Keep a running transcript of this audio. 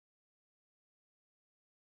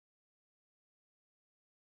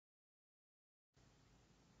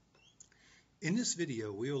In this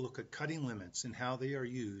video, we will look at cutting limits and how they are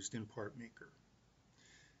used in PartMaker.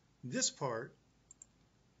 This part,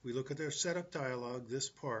 we look at our setup dialog. This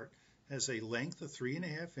part has a length of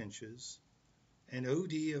 3.5 inches, an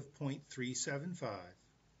OD of 0.375,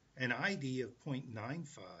 an ID of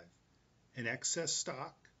 0.95, an excess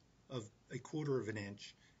stock of 1/4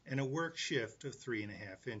 inch, and a work shift of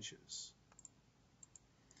 3.5 inches.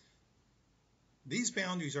 These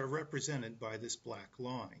boundaries are represented by this black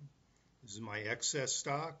line. This is my excess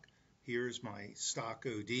stock. Here's my stock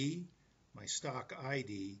OD, my stock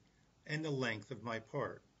ID, and the length of my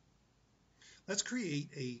part. Let's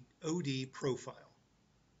create a OD profile.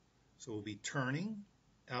 So we'll be turning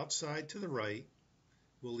outside to the right.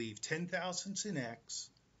 We'll leave 10 thousandths in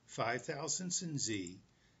X, 5 thousandths in Z,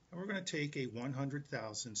 and we're going to take a 100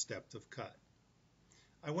 thousandths depth of cut.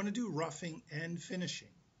 I want to do roughing and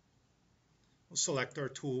finishing. We'll select our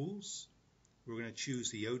tools. We're going to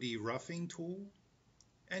choose the OD roughing tool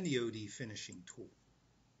and the OD finishing tool.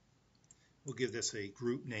 We'll give this a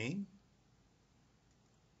group name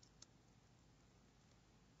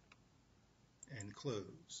and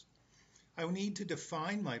close. I will need to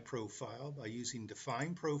define my profile by using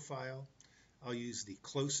define profile. I'll use the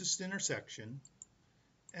closest intersection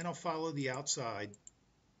and I'll follow the outside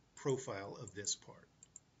profile of this part.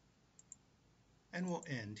 And we'll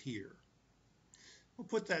end here. We'll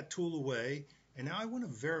put that tool away, and now I want to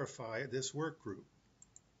verify this work group.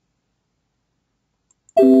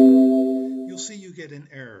 You'll see you get an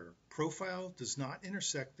error. Profile does not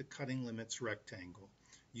intersect the cutting limits rectangle.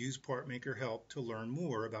 Use PartMaker help to learn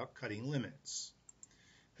more about cutting limits.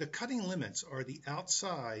 The cutting limits are the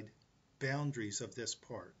outside boundaries of this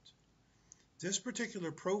part. This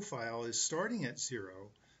particular profile is starting at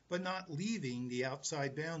 0, but not leaving the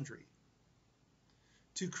outside boundary.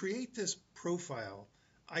 To create this profile,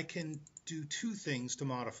 I can do two things to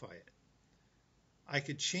modify it. I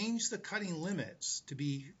could change the cutting limits to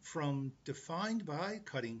be from defined by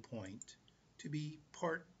cutting point to be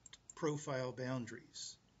part profile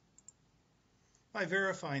boundaries. If I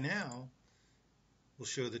verify now, we'll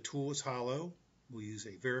show the tool is hollow. We'll use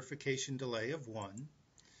a verification delay of 1,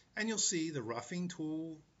 and you'll see the roughing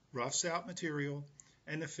tool roughs out material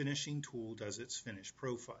and the finishing tool does its finished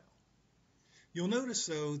profile. You'll notice,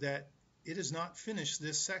 though, that it has not finished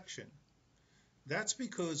this section. That's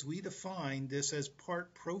because we defined this as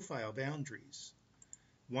part profile boundaries.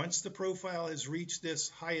 Once the profile has reached this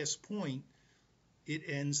highest point, it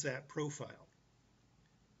ends that profile.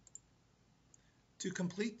 To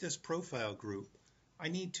complete this profile group, I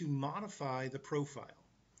need to modify the profile.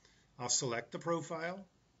 I'll select the profile,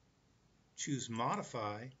 choose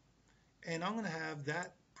Modify, and I'm going to have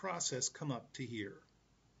that process come up to here.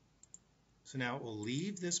 So now it will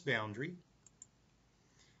leave this boundary.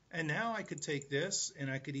 And now I could take this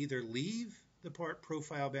and I could either leave the part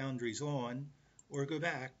profile boundaries on or go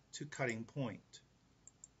back to cutting point.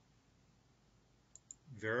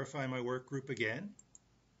 Verify my work group again.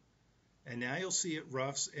 And now you'll see it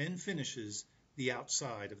roughs and finishes the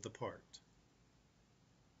outside of the part.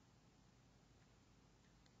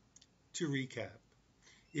 To recap,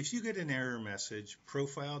 if you get an error message,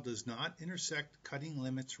 profile does not intersect cutting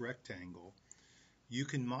limits rectangle, you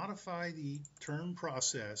can modify the turn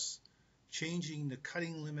process, changing the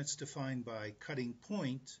cutting limits defined by cutting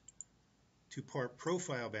point to part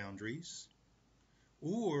profile boundaries,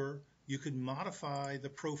 or you can modify the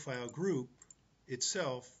profile group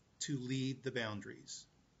itself to leave the boundaries.